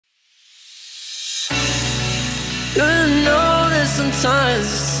You know that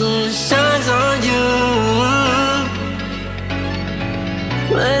sometimes the sun shines on you,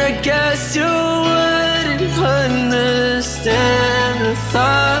 but I guess you wouldn't understand the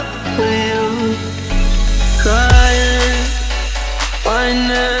thought of you crying,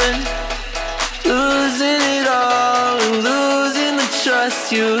 whining, losing it all, losing the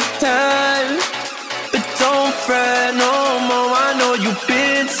trust you had. But don't fret no more, I know you've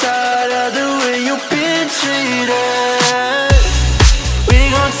been tired of the way you've been treated. We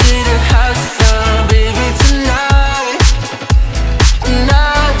gon' see the house down, baby, tonight, and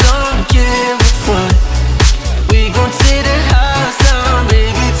I don't give a fuck. We gon' see the house down,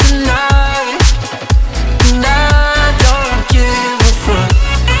 baby, tonight, and I don't give a fuck.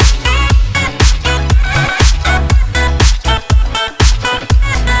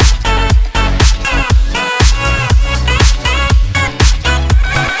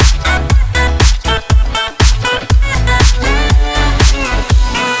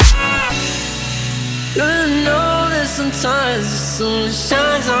 You know that sometimes the sun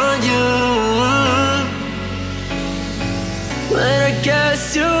shines on you, but I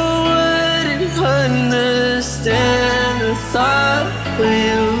guess you wouldn't understand the thought of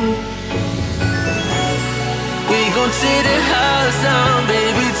you. We gon' tear the house down,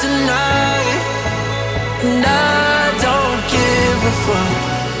 baby, tonight, and I don't give a fuck.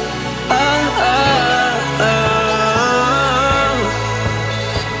 Oh, oh, oh.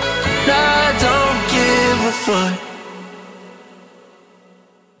 I don't give a fuck.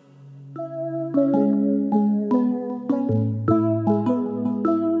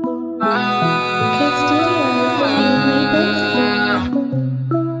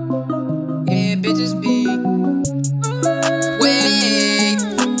 Yeah, bitches be wait,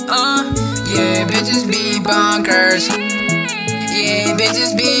 yeah, bitches be bonkers. Yeah,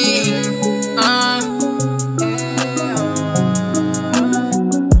 bitches be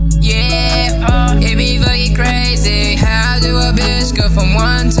yeah, it be fucking crazy. How do a bitch go from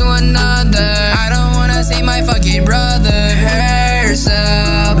one to another? I don't wanna see my fucking brother hurt so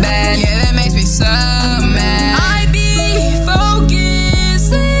bad. Yeah, that makes me so mad. I be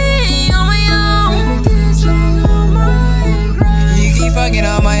focusing on my own. You keep fucking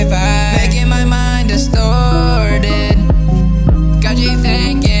on my vibe, making my mind distorted. Got you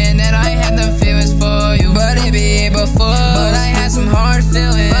thinking that I had the feelings for you, but it be before. But I had some hard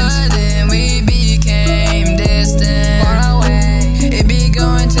feelings, but then we became distant, far away. It be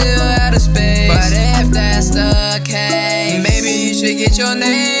going to outer space, but if that's the case, maybe you should get your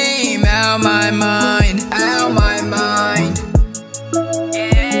name out my mind, out my mind.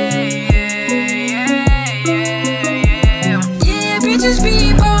 Yeah, bitches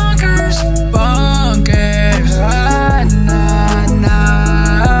be bonkers, bonkers. Nah,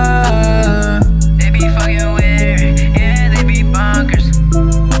 nah. They be fucking weird, yeah, they be bonkers.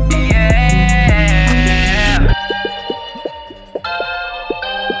 Yeah.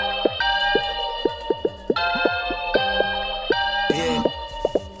 Yeah,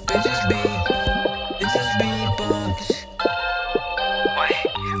 bitches be bonkers.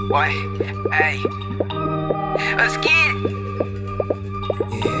 Why, hey, let's get it.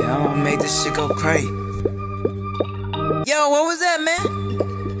 Yeah, I'ma make this shit go crazy. Yo, what was that, man?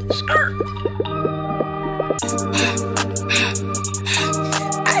 Skirt.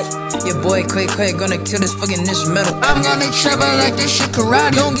 Ay, your boy quick, gonna kill this fucking instrumental. I'm gonna trouble like this shit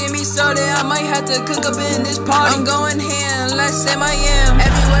karate. Don't get me started, I might have to cook up in this party. I'm going here, let's say I am.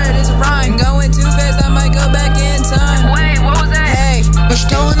 Everywhere there's a rhyme. Going too fast, I might go back in time. Wait, what was that? Hey, what's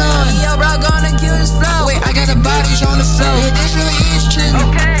going on? Yo, bro, gonna kill this flow. Wait, I got the bodies on the floor. Yeah, this really is true.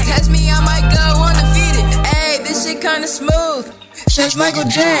 Okay. Test me, I might go undefeated. Hey, this shit kinda smooth. Since Michael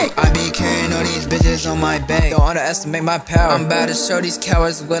Jack, I be carrying all these bitches on my back. Don't underestimate my power. I'm about to show these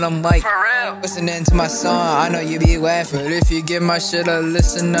cowards what I'm like. For real. Listening to my song, I know you be laughing, but if you give my shit a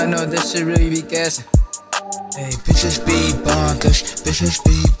listen, I know this shit really be gassing. Hey, bitches be bonkers, bitches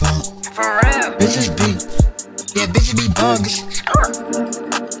be bonkers. For real. Bitches be, yeah, bitches be bonkers.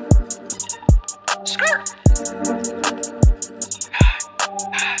 Skirt.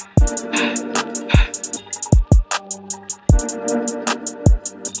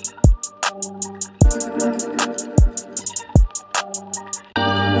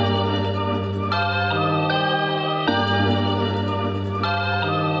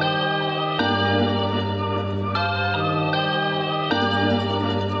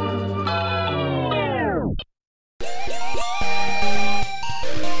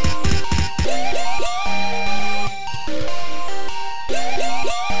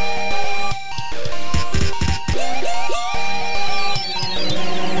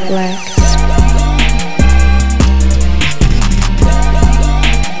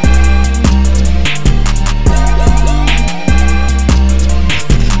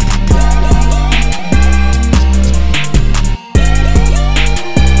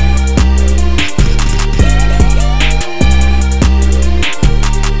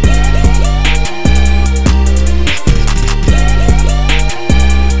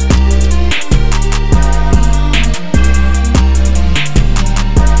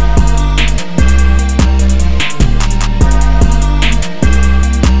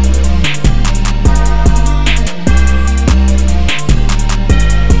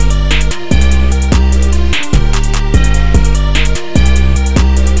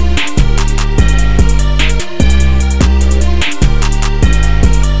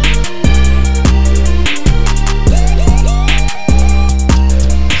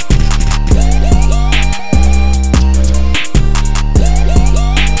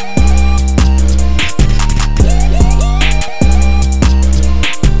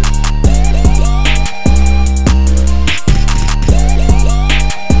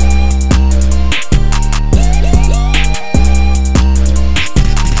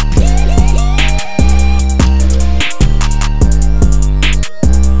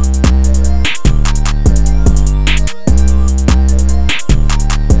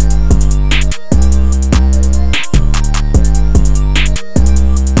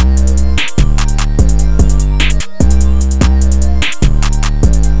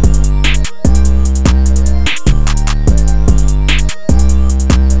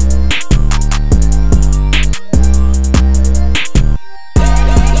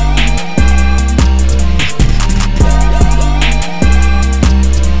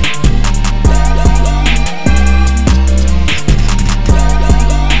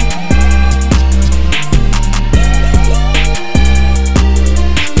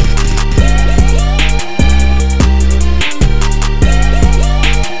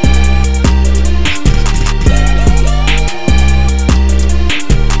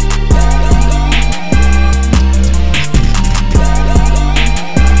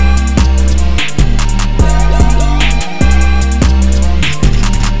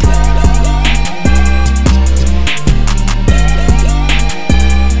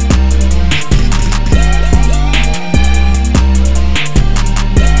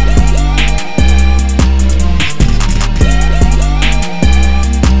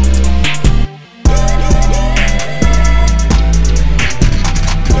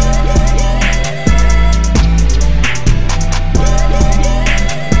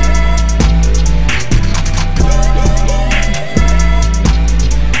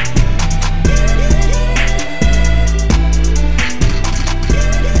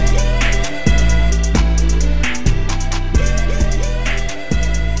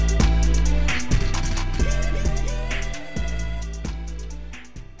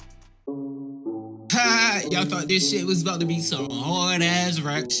 Y'all thought this shit was about to be some hard ass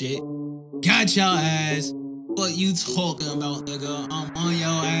rap shit. Got y'all ass. What you talking about, nigga? I'm on your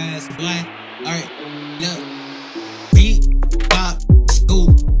ass, boy. Alright, look. Beat, pop,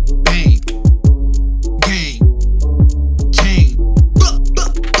 scoop, bang. Gang. Chain.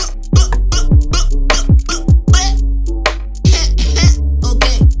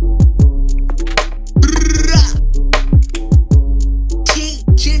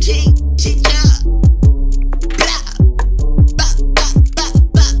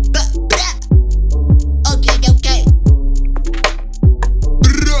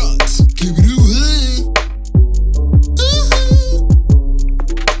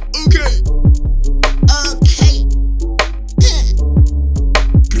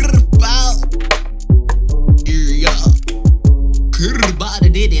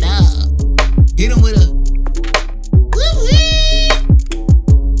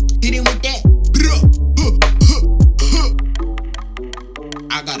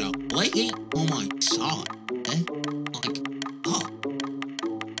 Okay.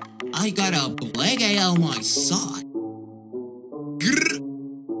 I got a black eye on my side.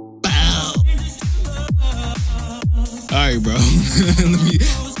 Bow. Alright, bro.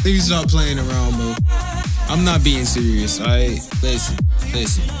 let me stop playing around, bro. I'm not being serious, alright? Listen.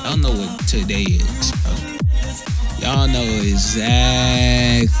 Y'all know what today is, bro. Y'all know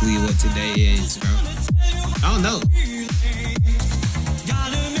exactly what today is, bro. I don't know.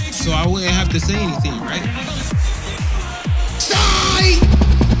 So I wouldn't have to say anything, right?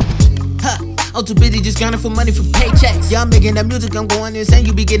 I'm too busy just gunning for money for paychecks. Y'all making that music, I'm going insane.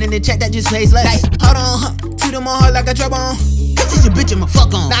 You be getting the check that just plays less. Like, hold on, to them on hard like a trouble on. Cause it's your bitch I'ma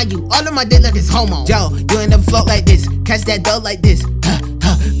fuck on. Now you all on my dick like it's homo. Yo, you ain't never float like this. Catch that dough like this.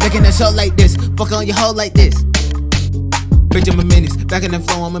 Making a show like this. Fuck on your hoe like this. Bitch, I'm a menace. Back in the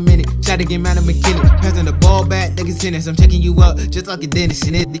flow, I'm a minute. Try to get mad at McKinley. Passing the ball back, like a sentence. I'm checking you out, just like a dentist.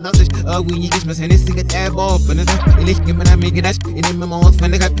 And it, when you get my sentence, you get that ball. But it's not, when I make it, and then my own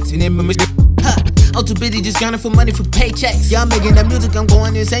friend, I got seen him in my I'm too busy just gunning for money for paychecks. Y'all making that music, I'm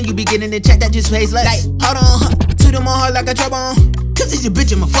going insane. You be getting the check that just pays less. Like, hold on, to them on hard like a trouble on. Cause it's your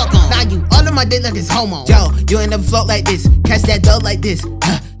bitch I'ma fuck on. Now you all on my dick like it's homo. Yo, you ain't never float like this. Catch that dough like this.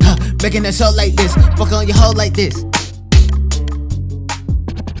 Making a show like this. Fuck on your hoe like this.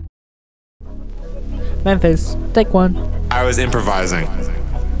 Memphis, take one. I was improvising.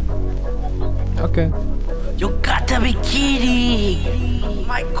 Okay. You gotta be kidding!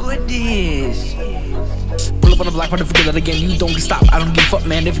 My goodness! Pull up on the block, motherfucker, that again, you don't stop. I don't give a fuck,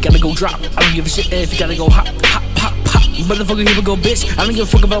 man, if you gotta go drop. I don't give a shit if you gotta go hop, hop, pop, pop. Motherfucker, here we go, bitch. I don't give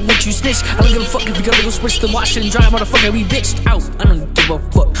a fuck about what you snitch. I don't give a fuck if you gotta go switch the wash and dry, motherfucker, we bitched out. I don't give a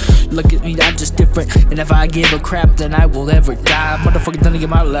fuck. Look at me, I'm just different. And if I give a crap, then I will ever die. Motherfucker, then I get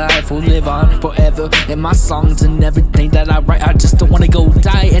my life will live on forever. And my songs and everything that I write, I just don't wanna go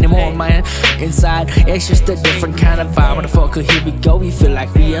die anymore, man. Inside, it's just a different kind of vibe. Motherfucker, here we go. We feel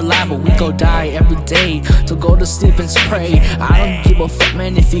like we alive, but we go die every day. So go to sleep and spray. I don't give a fuck,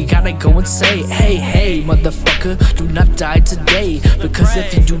 man, if you gotta go and say, hey, hey, motherfucker, do not die today. Because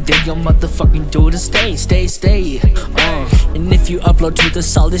if you do, then you'll motherfucking do to stay. And if you upload to the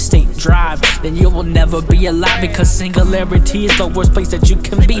solid state drive, then you will never be alive. Because singularity is the worst place that you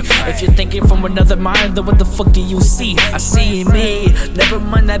can be. If you're thinking from another mind, then what the fuck do you see? I see me. Never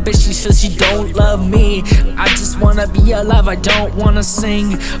mind that bitch, she says she don't love me. I just wanna be alive, I don't wanna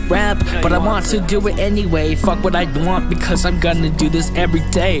sing rap, but I want to do it anyway. Fuck what I want, because I'm gonna do this every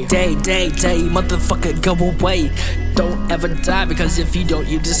day. Day, motherfucker, go away. Don't ever die, because if you don't,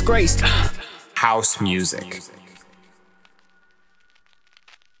 you're disgraced. House music.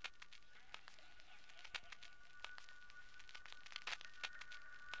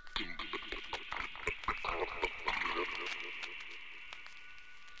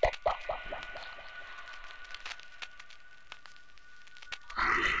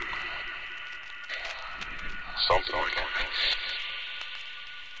 Something like that.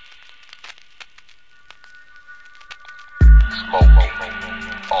 Smoke,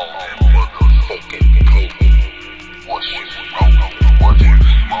 all that motherfucking coke. What you smoke, what you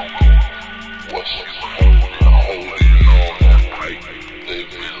smoke, what you holding all that pipe.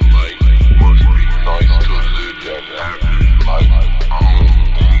 Living life must be nice to live that happy life. I don't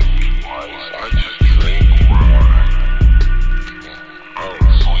think twice, I just drink right. I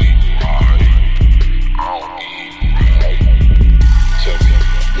don't sleep right. I don't eat right.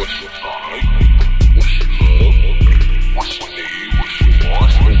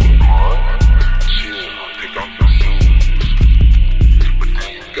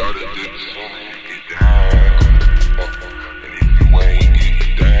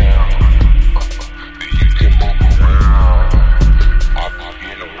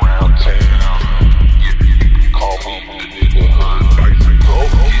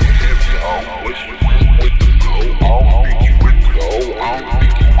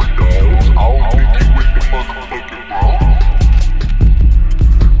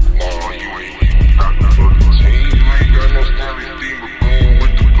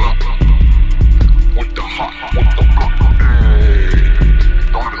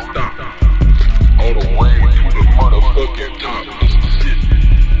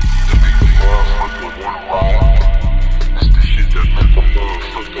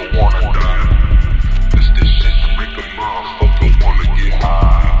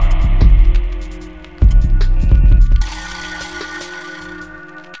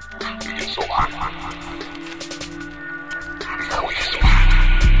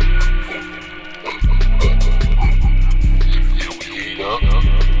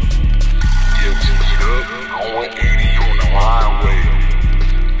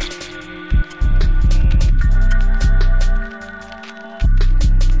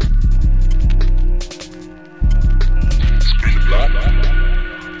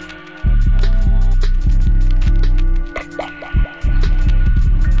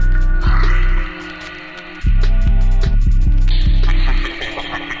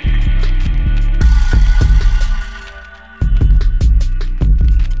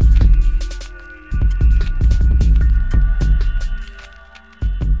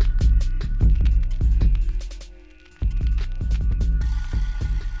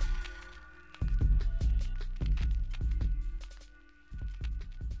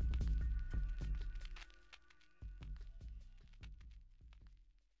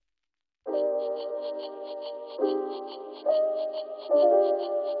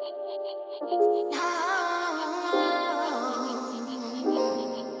 Listen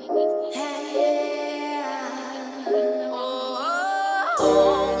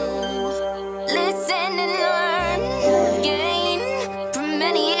and learn, gain from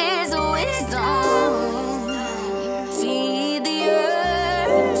many years of wisdom. Feed the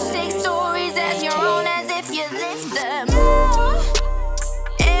earth, take stories as your own as if you lived them.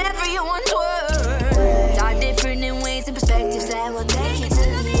 Everyone's words are different in ways and perspectives that will take you to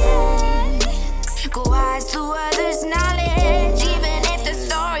the end. Go wise through others' knowledge, even if the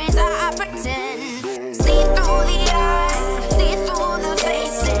stories are pretend. See through the eyes, see through the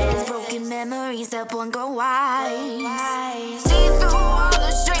faces. Broken memories help one go wise. See through all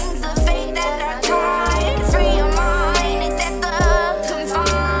the strings of fate that are tied. Free your mind, accept the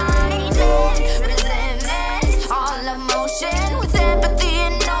confinement. Resentment, all emotion with empathy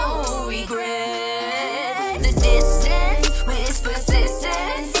and no regret. The distance with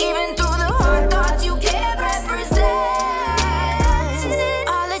persistence, even through the hard thoughts you can't represent.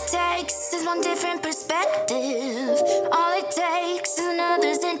 All it takes is one different perspective. All it takes is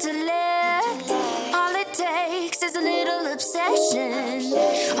another's intellect. All it takes is a little obsession.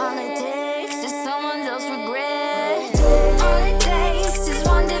 All it takes is someone else's regret. All it takes is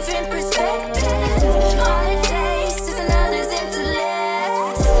one different perspective. All it takes is another's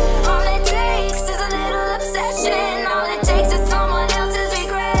intellect. All it takes is a little obsession. All it takes is someone else's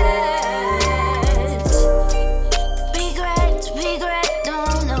regret. Regret, no.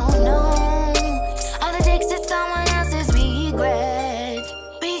 All it takes is someone else's regret.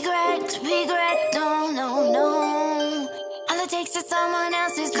 Regret, no. All it takes is someone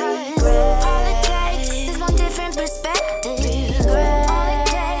else's regret. All it takes is one different perspective. All it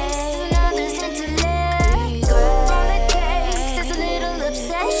takes is another's intellect. All it takes is a little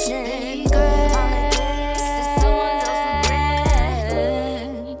obsession. All it takes is someone else's regret.